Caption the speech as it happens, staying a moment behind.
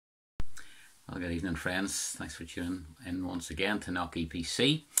Well, good evening, friends. Thanks for tuning in once again to Knock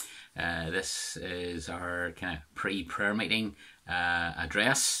EPC. This is our kind of pre-prayer meeting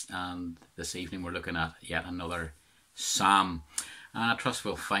address, and this evening we're looking at yet another psalm. And I trust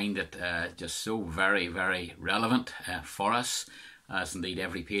we'll find it just so very, very relevant for us, as indeed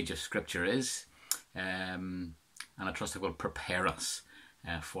every page of Scripture is. And I trust it will prepare us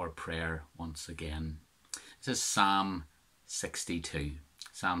for prayer once again. This is Psalm 62.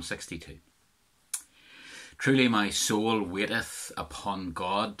 Psalm 62. Truly my soul waiteth upon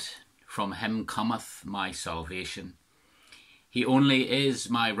God, from him cometh my salvation. He only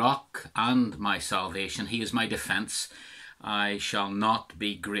is my rock and my salvation. He is my defence. I shall not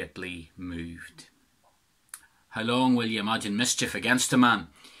be greatly moved. How long will ye imagine mischief against a man?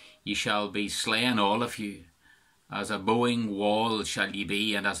 Ye shall be slain all of you. As a bowing wall shall ye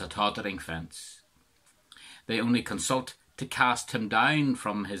be, and as a tottering fence. They only consult to cast him down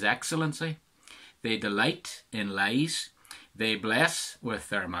from his excellency. They delight in lies. They bless with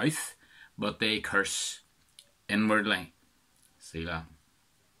their mouth, but they curse inwardly. Selah.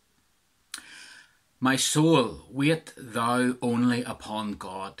 My soul, wait thou only upon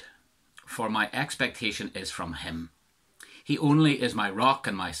God, for my expectation is from him. He only is my rock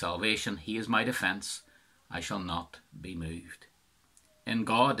and my salvation. He is my defence. I shall not be moved. In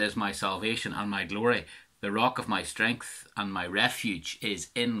God is my salvation and my glory. The rock of my strength and my refuge is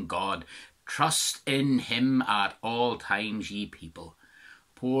in God. Trust in him at all times, ye people.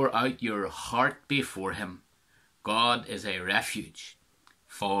 Pour out your heart before him. God is a refuge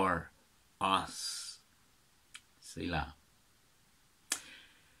for us. Selah.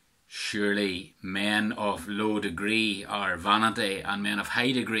 Surely men of low degree are vanity, and men of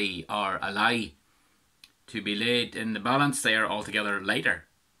high degree are a lie. To be laid in the balance, they are altogether lighter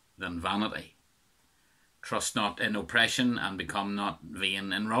than vanity. Trust not in oppression, and become not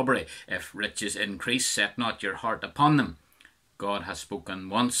vain in robbery. If riches increase, set not your heart upon them. God has spoken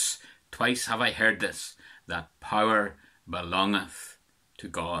once, twice have I heard this, that power belongeth to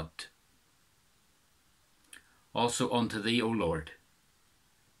God. Also unto thee, O Lord,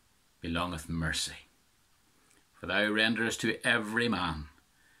 belongeth mercy, for thou renderest to every man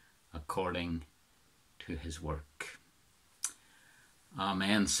according to his work.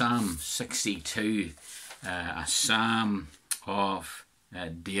 Amen. Psalm 62. A psalm of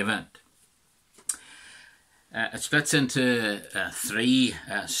David. It splits into three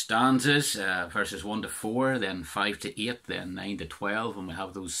stanzas, verses 1 to 4, then 5 to 8, then 9 to 12, and we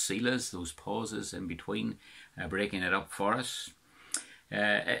have those selahs, those pauses in between, breaking it up for us.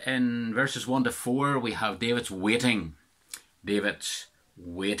 In verses 1 to 4, we have David's waiting. David's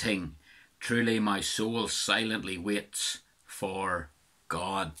waiting. Truly my soul silently waits for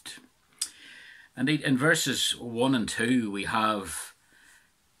God. Indeed, in verses 1 and 2, we have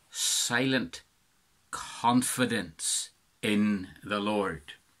silent confidence in the Lord.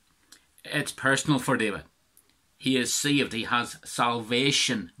 It's personal for David. He is saved. He has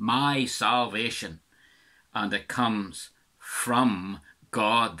salvation, my salvation. And it comes from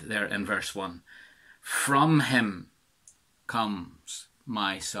God there in verse 1. From him comes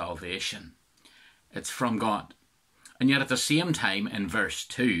my salvation. It's from God. And yet at the same time, in verse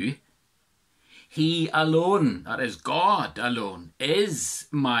 2, he alone, that is God alone, is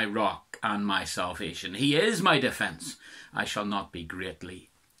my rock and my salvation. He is my defence. I shall not be greatly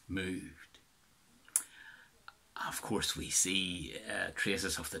moved. Of course, we see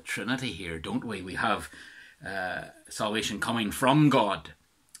traces of the Trinity here, don't we? We have salvation coming from God,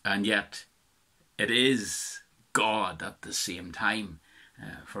 and yet it is God at the same time.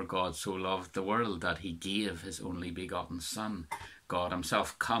 For God so loved the world that he gave his only begotten Son. God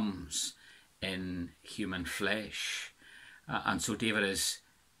himself comes in human flesh. And so David is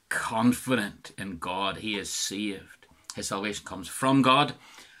confident in God. He is saved. His salvation comes from God,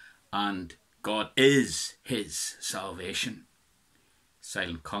 and God is his salvation.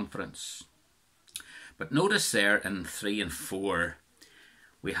 Silent confidence. But notice there in 3 and 4,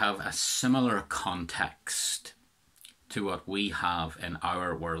 we have a similar context to what we have in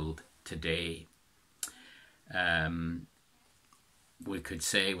our world today. We could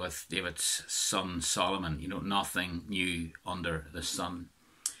say with David's son Solomon, nothing new under the sun.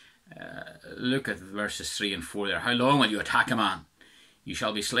 Look at verses 3 and 4 there. How long will you attack a man? You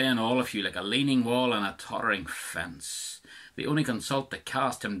shall be slain all of you like a leaning wall and a tottering fence. They only consult to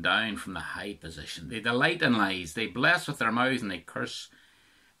cast him down from the high position. They delight in lies. They bless with their mouths and they curse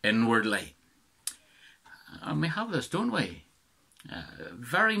inwardly. And we have this, don't we?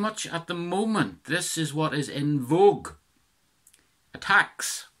 Very much at the moment, this is what is in vogue.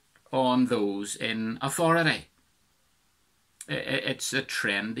 Attacks on those in authority. It's a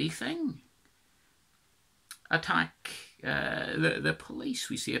trendy thing. attack the police.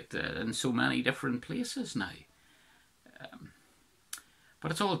 We see it in so many different places now.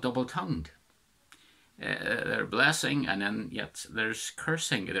 But it's all double-tongued. They're blessing, and then yet there's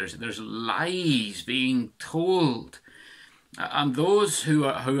cursing. There's lies being told. And those who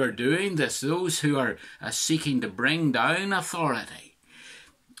are doing this, those who are seeking to bring down authority,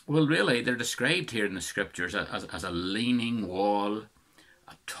 well, really, they're described here in the scriptures as a leaning wall,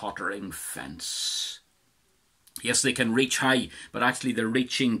 a tottering fence. Yes, they can reach high, but actually they're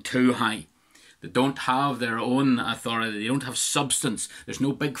reaching too high. They don't have their own authority. They don't have substance. There's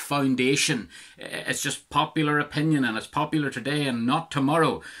no big foundation. It's just popular opinion, and it's popular today and not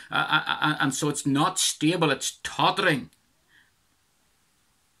tomorrow. And so it's not stable. It's tottering.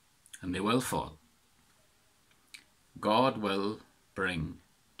 And they will fall. God will bring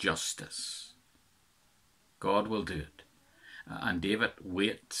justice. God will do it. And David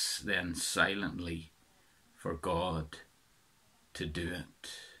waits then silently for God to do it.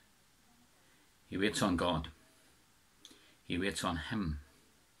 He waits on God. He waits on him.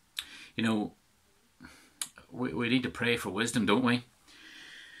 You know, we need to pray for wisdom, don't we?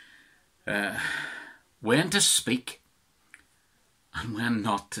 When to speak and when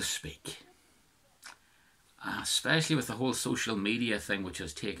not to speak. Especially with the whole social media thing which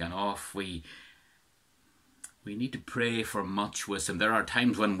has taken off, we need to pray for much wisdom. There are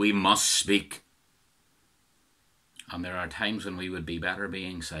times when we must speak, and there are times when we would be better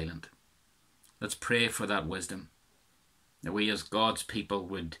being silent. Let's pray for that wisdom, that we as God's people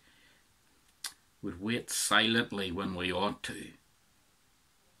would wait silently when we ought to,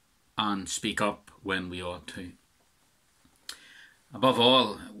 and speak up when we ought to. Above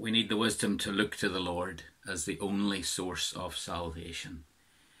all, we need the wisdom to look to the Lord as the only source of salvation.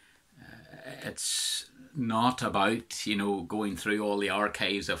 It's not about, going through all the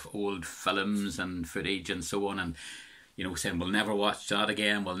archives of old films and footage and so on, and saying we'll never watch that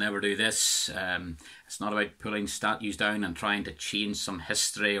again, we'll never do this. It's not about pulling statues down and trying to change some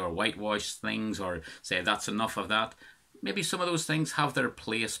history or whitewash things or say that's enough of that. Maybe some of those things have their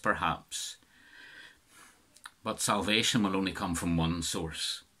place perhaps. But salvation will only come from one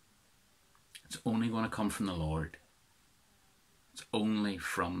source. It's only going to come from the Lord. It's only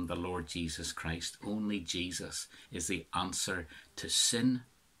from the Lord Jesus Christ. Only Jesus is the answer to sin.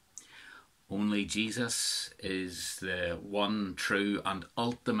 Only Jesus is the one true and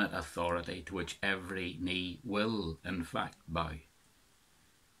ultimate authority to which every knee will, in fact, bow.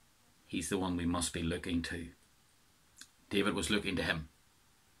 He's the one we must be looking to. David was looking to him.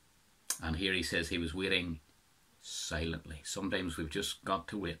 And here he says he was waiting silently. Sometimes we've just got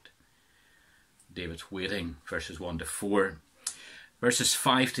to wait. David's waiting, verses 1 to 4. Verses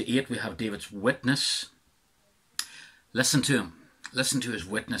 5 to 8, we have David's witness. Listen to him. Listen to his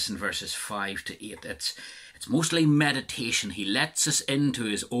witness in verses 5 to 8. It's mostly meditation. He lets us into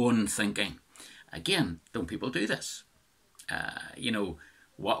his own thinking. Again, don't people do this?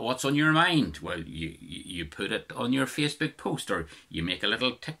 What's on your mind? Well, you put it on your Facebook post, or you make a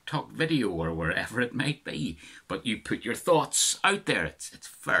little TikTok video, or wherever it might be. But you put your thoughts out there. It's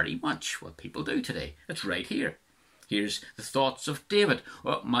very much what people do today. It's right here. Here's the thoughts of David.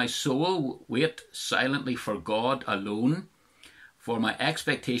 My soul wait silently for God alone, for my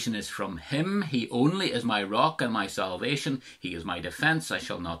expectation is from him. He only is my rock and my salvation. He is my defence. I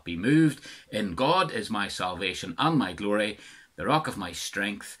shall not be moved. In God is my salvation and my glory. The rock of my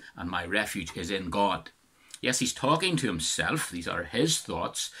strength and my refuge is in God. Yes, he's talking to himself. These are his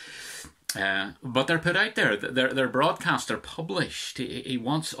thoughts. But they're put out there. They're broadcast. They're published. He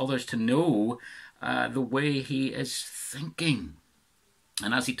wants others to know the way he is thinking.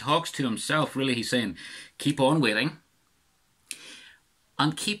 And as he talks to himself, really he's saying, keep on waiting.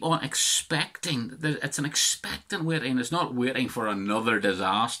 And keep on expecting. It's an expectant waiting. It's not waiting for another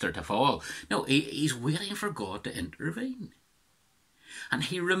disaster to fall. No, he's waiting for God to intervene. And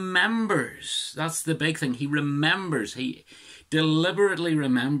he remembers. That's the big thing. He remembers. He deliberately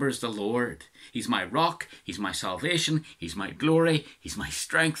remembers the Lord. He's my rock. He's my salvation. He's my glory. He's my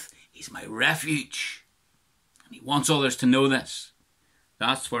strength. He's my refuge. And he wants others to know this.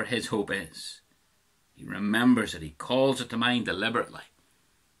 That's where his hope is. He remembers it. He calls it to mind deliberately.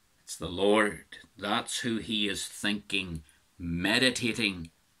 It's the Lord. That's who he is thinking, meditating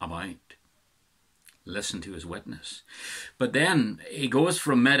about. Listen to his witness. But then he goes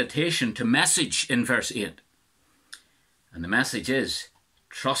from meditation to message in verse 8. And the message is,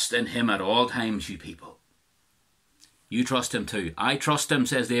 trust in him at all times, you people. You trust him too. I trust him,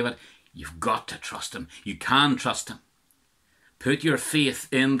 says David. You've got to trust him. You can trust him. Put your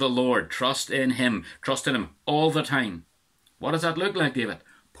faith in the Lord. Trust in him. Trust in him all the time. What does that look like, David?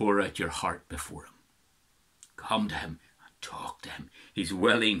 Pour out your heart before him. Come to him and talk to him. He's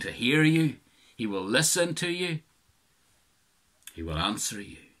willing to hear you. He will listen to you. He will answer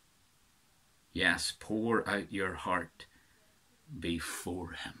you. Yes, pour out your heart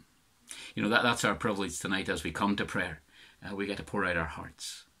before him. You know, that's our privilege tonight as we come to prayer. We get to pour out our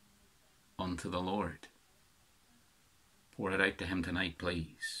hearts unto the Lord. Pour it out to him tonight,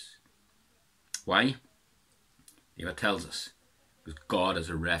 please. Why? David tells us, because God is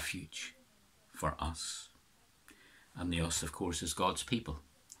a refuge for us. And the us, of course, is God's people.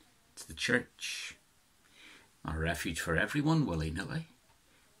 It's the church. Not a refuge for everyone, willy-nilly.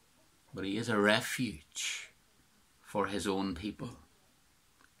 But he is a refuge for his own people.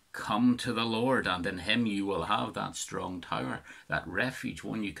 Come to the Lord, and in him you will have that strong tower, that refuge,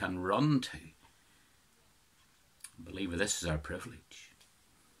 one you can run to. Believer, this is our privilege.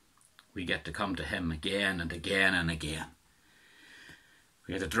 We get to come to him again and again and again.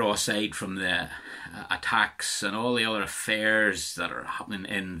 We get to draw aside from the attacks and all the other affairs that are happening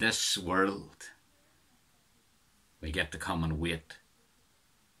in this world. We get to come and wait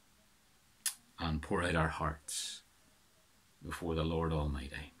and pour out our hearts before the Lord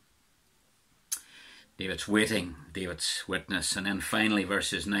Almighty. David's waiting, David's witness, and then finally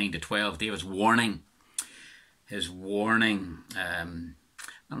verses 9 to 12, David's warning. His warning, and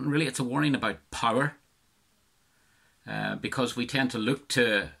really it's a warning about power, because we tend to look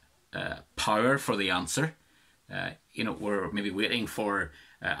to power for the answer. We're maybe waiting for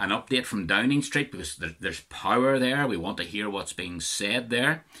an update from Downing Street because there's power there. We want to hear what's being said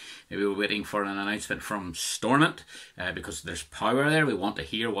there. Maybe we're waiting for an announcement from Stormont because there's power there. We want to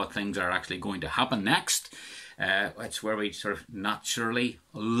hear what things are actually going to happen next. It's where we sort of naturally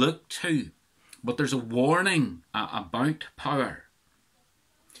look to. But there's a warning about power.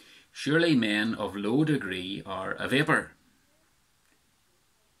 Surely men of low degree are a vapour.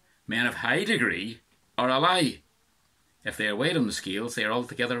 Men of high degree are a lie. If they are weighed on the scales, they are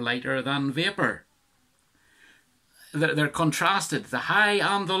altogether lighter than vapour. They're contrasted, the high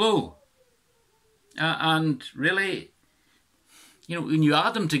and the low. And really, when you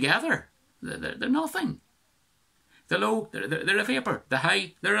add them together, they're nothing. The low, they're a vapour. The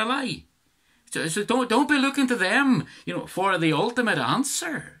high, they're a lie. So don't be looking to them, for the ultimate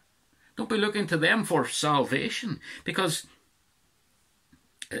answer. Don't be looking to them for salvation, because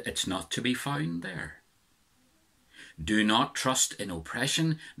it's not to be found there. Do not trust in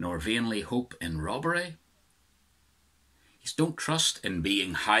oppression, nor vainly hope in robbery. Don't trust in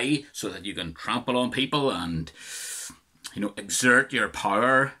being high so that you can trample on people and, exert your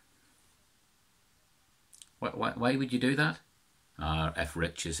power. Why would you do that? If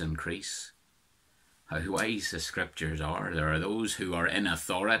riches increase. How wise the scriptures are. There are those who are in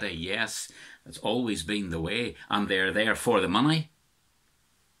authority. Yes, it's always been the way. And they're there for the money.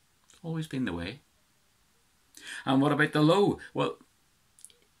 It's always been the way. And what about the low? Well,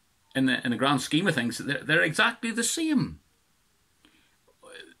 in the grand scheme of things, they're exactly the same.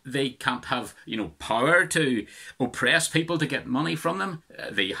 They can't have, power to oppress people to get money from them.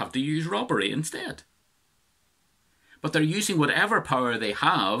 They have to use robbery instead. But they're using whatever power they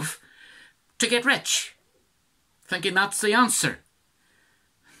have to get rich, thinking that's the answer.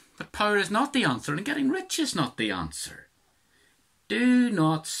 But power is not the answer, and getting rich is not the answer. Do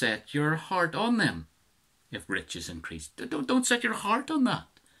not set your heart on them if riches increase. Don't set your heart on that.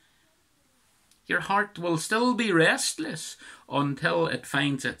 Your heart will still be restless until it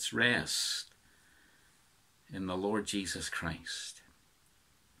finds its rest in the Lord Jesus Christ.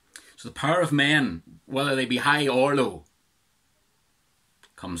 So the power of men, whether they be high or low,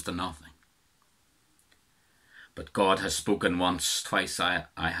 comes to nothing. But God has spoken once, twice I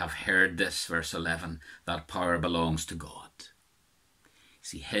have heard this, verse 11, that power belongs to God.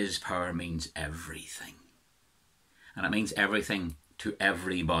 See, his power means everything. And it means everything to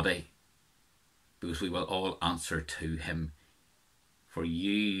everybody, because we will all answer to him. For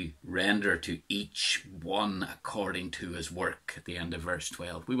you render to each one according to his work, at the end of verse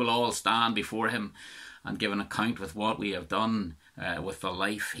 12. We will all stand before him and give an account with what we have done, with the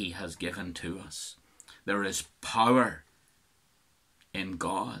life he has given to us. There is power in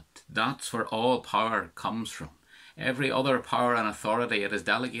God. That's where all power comes from. Every other power and authority, it is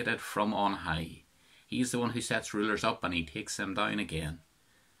delegated from on high. He's the one who sets rulers up and he takes them down again.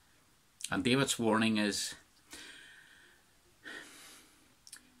 And David's warning is,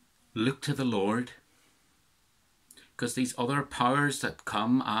 look to the Lord, because these other powers that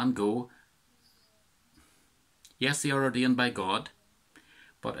come and go, yes, they are ordained by God,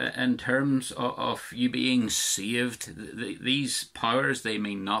 but in terms of you being saved, these powers, they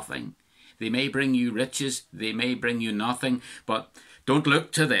mean nothing. They may bring you riches, they may bring you nothing, but don't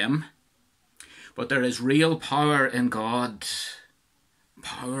look to them. But there is real power in God.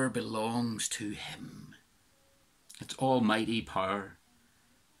 Power belongs to him. It's almighty power.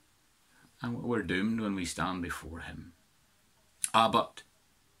 And we're doomed when we stand before him. But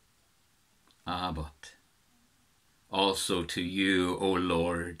also to you, O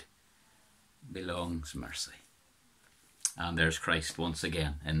Lord, belongs mercy. And there's Christ once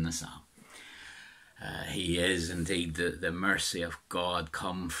again in the psalm. He is indeed the mercy of God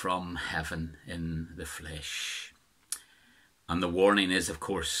come from heaven in the flesh. And the warning is, of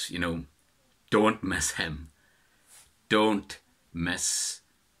course, don't miss him. Don't miss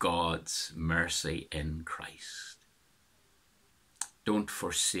God's mercy in Christ. Don't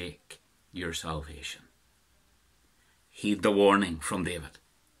forsake your salvation. Heed the warning from David.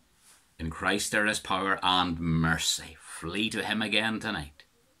 In Christ there is power and mercy. Flee to him again tonight.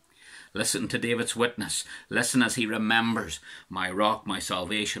 Listen to David's witness. Listen as he remembers, my rock, my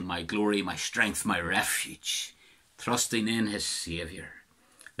salvation, my glory, my strength, my refuge. Trusting in his Saviour.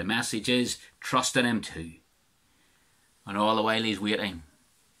 The message is, trust in him too. And all the while he's waiting.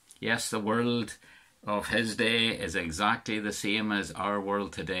 Yes, the world of his day is exactly the same as our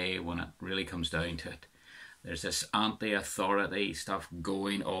world today when it really comes down to it. There's this anti-authority stuff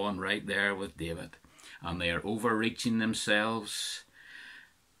going on right there with David. And they are overreaching themselves.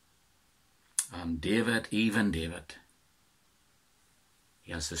 And David, even David,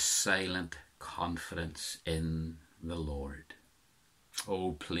 he has a silent confidence in the Lord.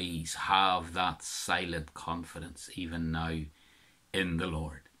 Oh, please have that silent confidence even now in the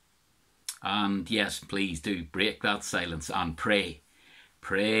Lord. And yes, please do break that silence and pray.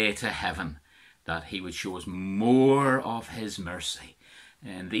 Pray to heaven that he would show us more of his mercy.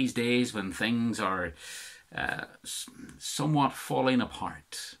 In these days when things are somewhat falling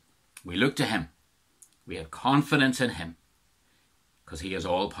apart, we look to him. We have confidence in him because he has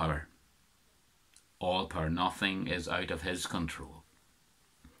all power. All power. Nothing is out of his control.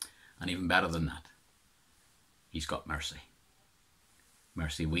 And even better than that, he's got mercy.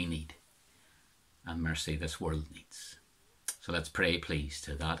 Mercy we need. And mercy this world needs. So let's pray, please,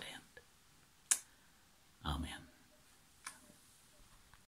 to that end. Amen.